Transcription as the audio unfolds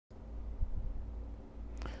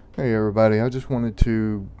Hey everybody, I just wanted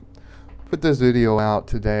to put this video out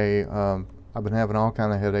today. I've been having all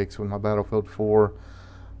kind of headaches with my Battlefield 4,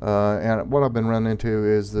 and what I've been running into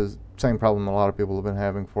is the same problem a lot of people have been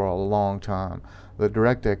having for a long time. The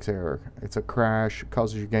DirectX error. It's a crash. It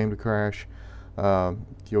causes your game to crash.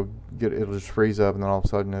 It'll just freeze up, and then all of a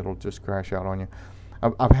sudden it'll just crash out on you.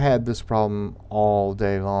 I've had this problem all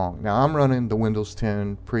day long. Now I'm running the Windows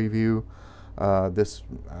 10 preview. This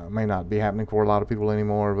may not be happening for a lot of people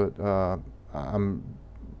anymore, but I'm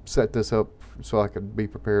set this up so I could be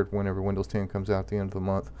prepared whenever Windows 10 comes out at the end of the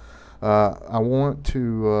month. I want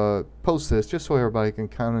to post this just so everybody can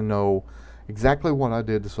kind of know exactly what I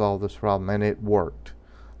did to solve this problem, and it worked.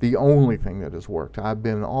 The only thing that has worked. I've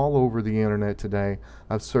been all over the internet today.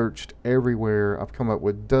 I've searched everywhere. I've come up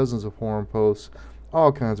with dozens of forum posts,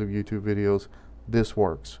 all kinds of YouTube videos. This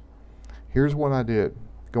works. Here's what I did.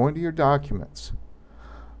 Go into your documents.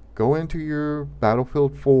 Go into your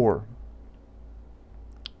Battlefield 4.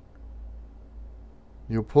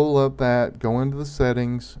 You'll pull up that, go into the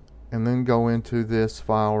settings, and then go into this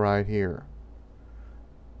file right here.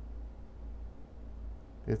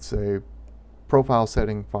 It's a profile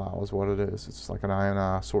setting file is what it is. It's like an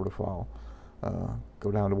INI sort of file. Go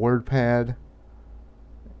down to WordPad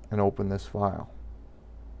and open this file.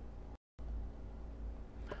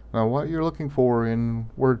 Now what you're looking for in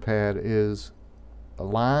WordPad is a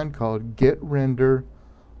line called Get Render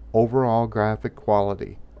Overall Graphic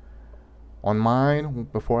Quality. On mine,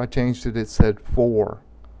 before I changed it, it said 4.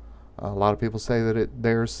 A lot of people say that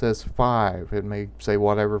theirs says 5. It may say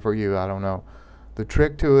whatever for you, I don't know. The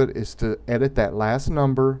trick to it is to edit that last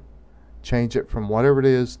number, change it from whatever it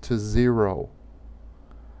is to 0.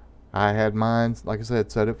 I had mine, like I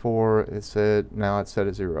said, set at 4. Now it's set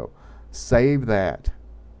at 0. Save that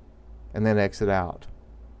and then exit out.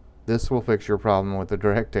 This will fix your problem with the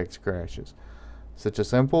DirectX crashes. Such a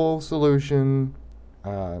simple solution.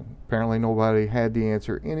 Apparently nobody had the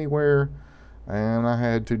answer anywhere, and I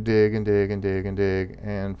had to dig and dig and dig and dig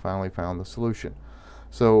and finally found the solution.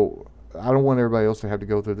 So I don't want everybody else to have to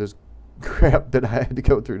go through this crap that I had to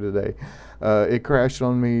go through today. It crashed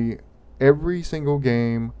on me every single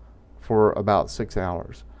game for about 6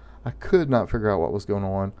 hours. I could not figure out what was going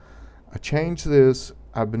on. I changed this.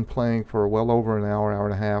 I've been playing for well over an hour, hour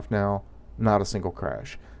and a half now. Not a single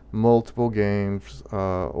crash. Multiple games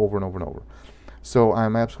over and over and over. So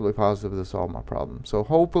I'm absolutely positive this solved my problem. So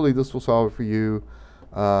hopefully this will solve it for you.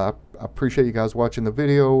 I appreciate you guys watching the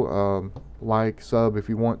video. Like, sub if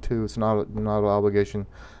you want to. It's not an obligation.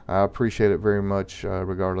 I appreciate it very much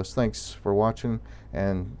regardless. Thanks for watching,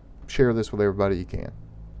 and share this with everybody you can.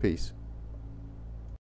 Peace.